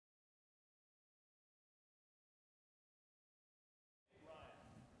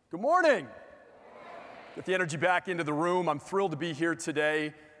Good morning. Get the energy back into the room. I'm thrilled to be here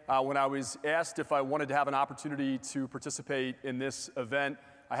today. When I was asked if I wanted to have an opportunity to participate in this event,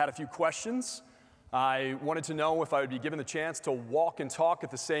 I had a few questions. I wanted to know if I would be given the chance to walk and talk at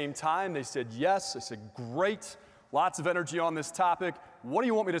the same time. They said yes. I said, great. Lots of energy on this topic. What do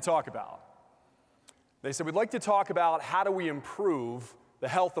you want me to talk about? They said, we'd like to talk about how do we improve the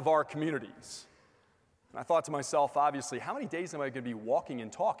health of our communities. And I thought to myself, obviously, how many days am I going to be walking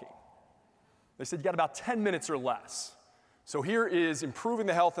and talking? They said, you got about 10 minutes or less. So here is improving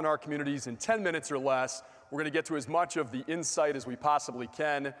the health in our communities in 10 minutes or less. We're going to get to as much of the insight as we possibly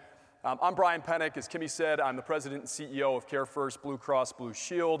can. I'm Brian Pieninck. As Kimmy said, I'm the president and CEO of CareFirst, BlueCross,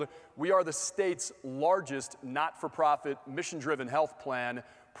 BlueShield. We are the state's largest not-for-profit, mission-driven health plan,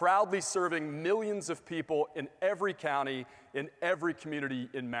 proudly serving millions of people in every county, in every community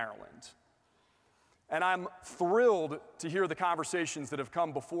in Maryland. And I'm thrilled to hear the conversations that have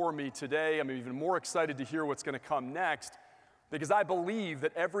come before me today. I'm even more excited to hear what's going to come next, because I believe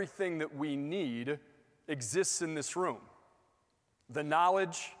that everything that we need exists in this room. The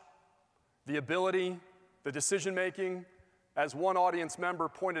knowledge, the ability, the decision-making, as one audience member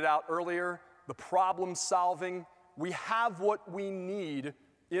pointed out earlier, the problem-solving. We have what we need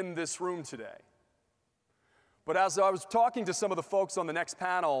in this room today. But as I was talking to some of the folks on the next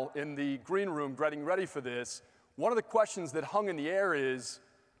panel in the green room getting ready for this, one of the questions that hung in the air is,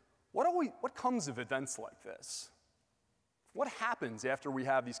 what comes of events like this? What happens after we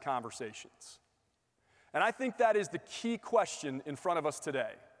have these conversations? And I think that is the key question in front of us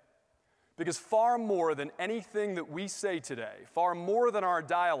today. Because far more than anything that we say today, far more than our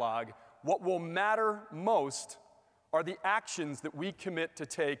dialogue, what will matter most are the actions that we commit to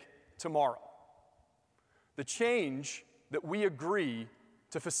take tomorrow. The change that we agree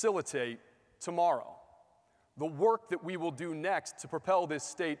to facilitate tomorrow. The work that we will do next to propel this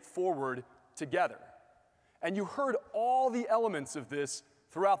state forward together. And you heard all the elements of this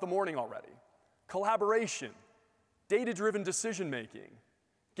throughout the morning already. Collaboration, data-driven decision-making,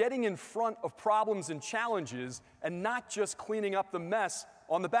 getting in front of problems and challenges and not just cleaning up the mess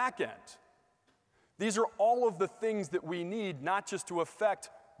on the back end. These are all of the things that we need not just to affect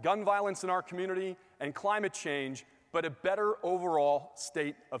gun violence in our community and climate change, but a better overall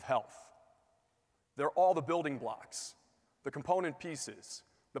state of health. They're all the building blocks, the component pieces,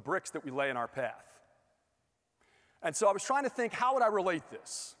 the bricks that we lay in our path. And so I was trying to think, how would I relate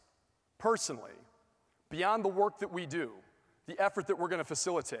this personally, beyond the work that we do, the effort that we're going to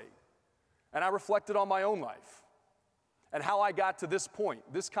facilitate? And I reflected on my own life and how I got to this point,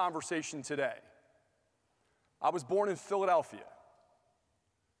 this conversation today. I was born in Philadelphia.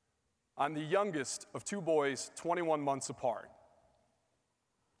 I'm the youngest of two boys, 21 months apart.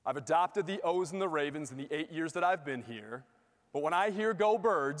 I've adopted the O's and the Ravens in the 8 years that I've been here, but when I hear "Go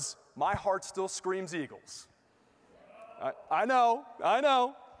Birds," my heart still screams Eagles. I know.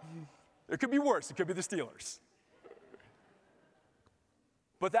 It could be worse. It could be the Steelers.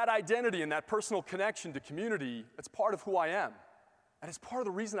 But that identity and that personal connection to community, it's part of who I am. And it's part of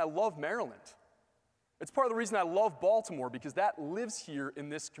the reason I love Maryland. It's part of the reason I love Baltimore, because that lives here in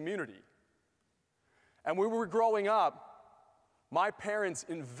this community. And when we were growing up, my parents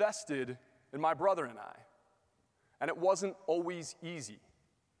invested in my brother and I. And it wasn't always easy.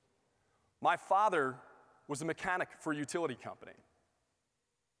 My father was a mechanic for a utility company.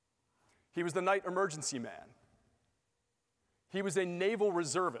 He was the night emergency man. He was a naval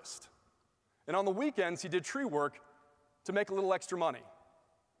reservist. And on the weekends, he did tree work to make a little extra money.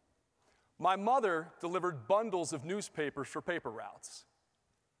 My mother delivered bundles of newspapers for paper routes.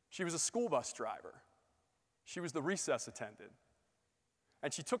 She was a school bus driver. She was the recess attendant.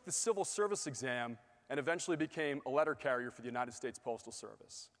 And she took the civil service exam and eventually became a letter carrier for the United States Postal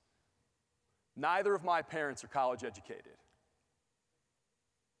Service. Neither of my parents are college educated.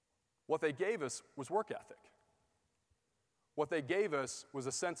 What they gave us was work ethic. What they gave us was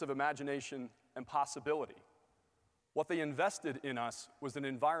a sense of imagination and possibility. What they invested in us was an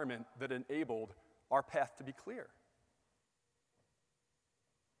environment that enabled our path to be clear.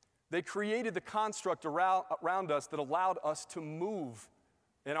 They created the construct around us that allowed us to move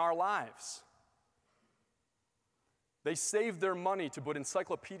in our lives. They saved their money to put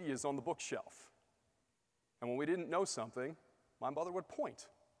encyclopedias on the bookshelf. And when we didn't know something, my mother would point.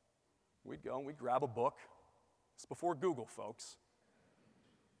 We'd go and we'd grab a book. It's before Google, folks.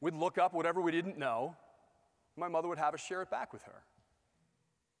 We'd look up whatever we didn't know. My mother would have us share it back with her.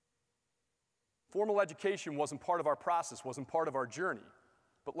 Formal education wasn't part of our process, wasn't part of our journey,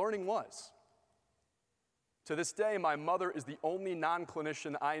 but learning was. To this day, my mother is the only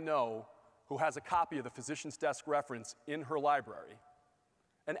non-clinician I know who has a copy of the physician's desk reference in her library.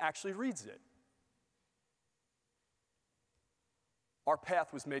 and actually reads it. Our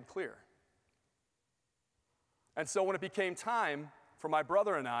path was made clear. And so when it became time for my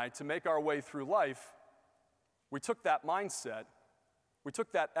brother and I to make our way through life, we took that mindset, we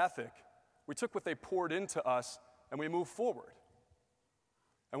took that ethic, we took what they poured into us, and we moved forward.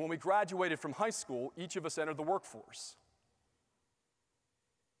 And when we graduated from high school, each of us entered the workforce.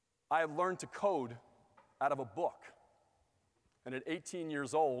 I had learned to code out of a book. And at 18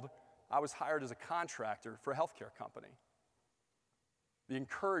 years old, I was hired as a contractor for a healthcare company. The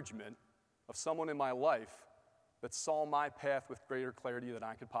encouragement of someone in my life that saw my path with greater clarity than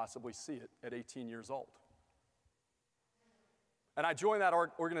I could possibly see it at 18 years old. And I joined that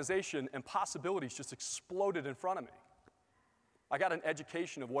organization, and possibilities just exploded in front of me. I got an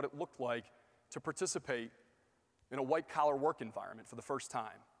education of what it looked like to participate in a white-collar work environment for the first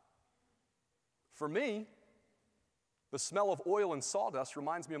time. For me, the smell of oil and sawdust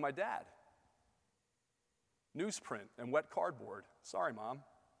reminds me of my dad. Newsprint and wet cardboard, sorry, Mom,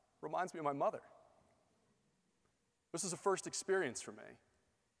 reminds me of my mother. This is a first experience for me.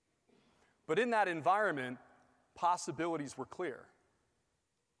 But in that environment, possibilities were clear.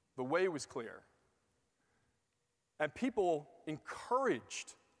 The way was clear. And people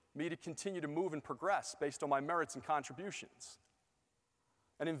encouraged me to continue to move and progress based on my merits and contributions,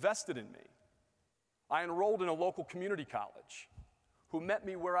 and invested in me. I enrolled in a local community college who met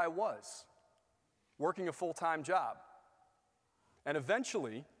me where I was, working a full-time job. And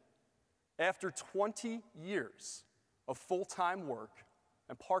eventually, after 20 years of full-time work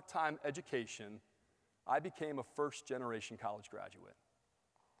and part-time education, I became a first-generation college graduate.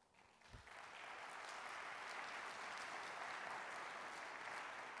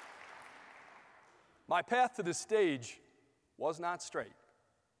 My path to this stage was not straight,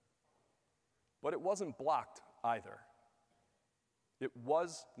 but it wasn't blocked either. It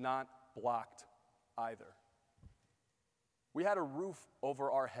was not blocked either. We had a roof over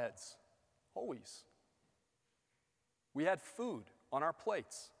our heads, always. We had food on our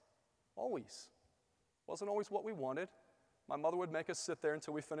plates, always. Wasn't always what we wanted. My mother would make us sit there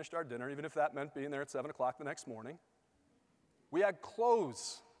until we finished our dinner, even if that meant being there at 7 o'clock the next morning. We had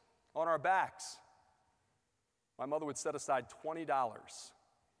clothes on our backs. My mother would set aside $20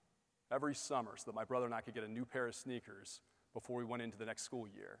 every summer so that my brother and I could get a new pair of sneakers before we went into the next school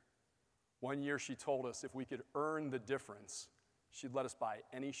year. One year she told us if we could earn the difference, she'd let us buy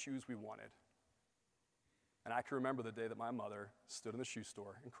any shoes we wanted. And I can remember the day that my mother stood in the shoe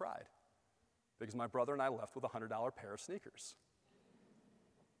store and cried because my brother and I left with a $100 pair of sneakers.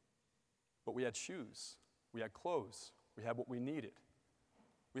 But we had shoes, we had clothes, we had what we needed.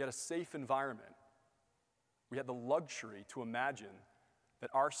 We had a safe environment. We had the luxury to imagine that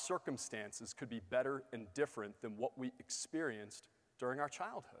our circumstances could be better and different than what we experienced during our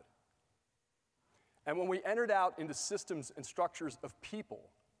childhood. And when we entered out into systems and structures of people,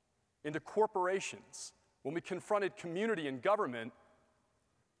 into corporations, when we confronted community and government,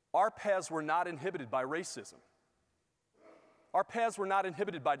 our paths were not inhibited by racism. Our paths were not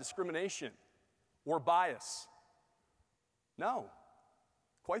inhibited by discrimination or bias. No,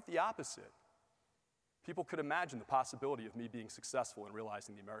 quite the opposite. People could imagine the possibility of me being successful in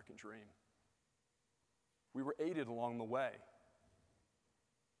realizing the American dream. We were aided along the way.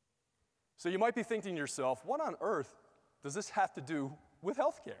 So you might be thinking to yourself, what on earth does this have to do with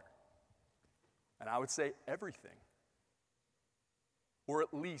healthcare? And I would say everything, or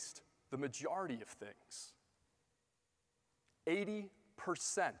at least the majority of things. 80%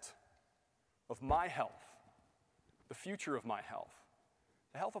 of my health, the future of my health,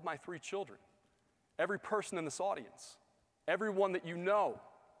 the health of my 3 children, every person in this audience, everyone that you know,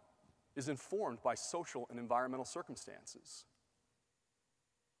 is informed by social and environmental circumstances.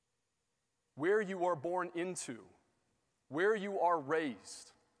 Where you are born into, where you are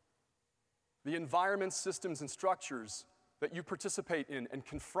raised, the environment, systems, and structures that you participate in and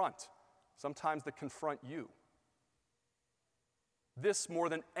confront, sometimes that confront you. This, more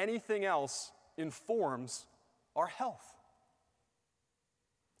than anything else, informs our health.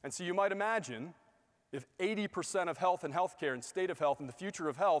 And so you might imagine, if 80% of health and healthcare and state of health and the future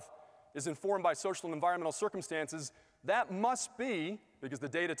of health is informed by social and environmental circumstances, that must be, because the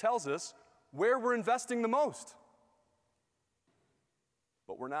data tells us, where we're investing the most.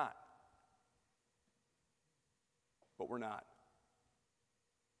 But we're not. But we're not.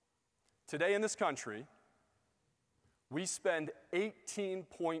 Today in this country, we spend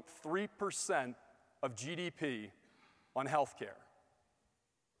 18.3% of GDP on healthcare.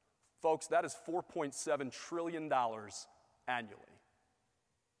 Folks, that is $4.7 trillion annually.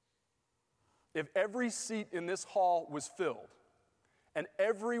 If every seat in this hall was filled, and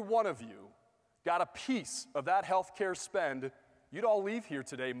every one of you got a piece of that healthcare spend, you'd all leave here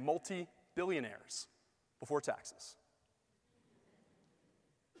today multi-billionaires before taxes.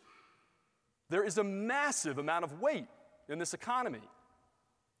 There is a massive amount of weight in this economy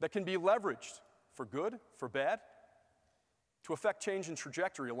that can be leveraged for good, for bad, to affect change in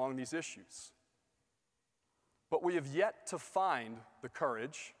trajectory along these issues. But we have yet to find the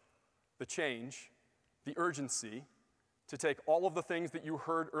courage, the change, the urgency to take all of the things that you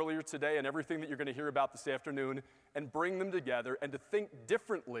heard earlier today and everything that you're going to hear about this afternoon and bring them together and to think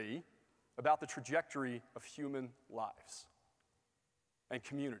differently about the trajectory of human lives and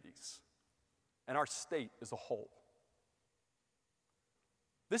communities and our state as a whole.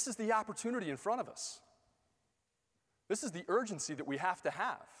 This is the opportunity in front of us. This is the urgency that we have to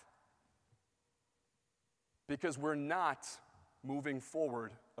have because we're not moving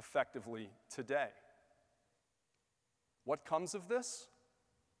forward effectively today. What comes of this?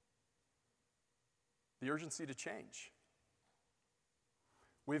 The urgency to change.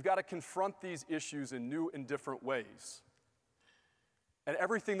 We've got to confront these issues in new and different ways. And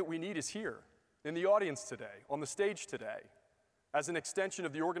everything that we need is here, in the audience today, on the stage today, as an extension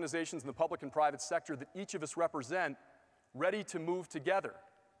of the organizations in the public and private sector that each of us represent, ready to move together.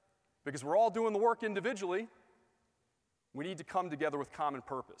 Because we're all doing the work individually, we need to come together with common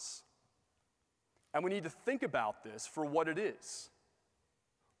purpose. And we need to think about this for what it is.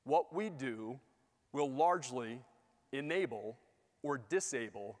 What we do will largely enable or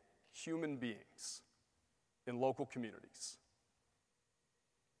disable human beings in local communities.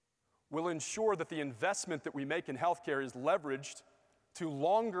 We'll ensure that the investment that we make in healthcare is leveraged to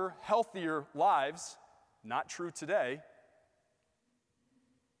longer, healthier lives, not true today,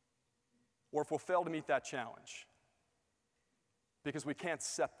 or if we'll fail to meet that challenge because we can't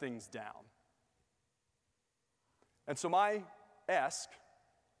set things down. And so my ask,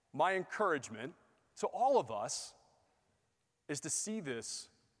 my encouragement to all of us is to see this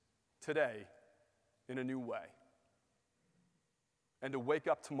today in a new way and to wake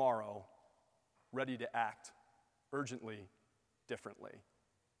up tomorrow ready to act urgently, differently.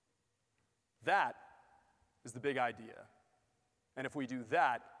 That is the big idea. And if we do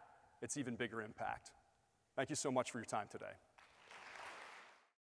that, it's even bigger impact. Thank you so much for your time today.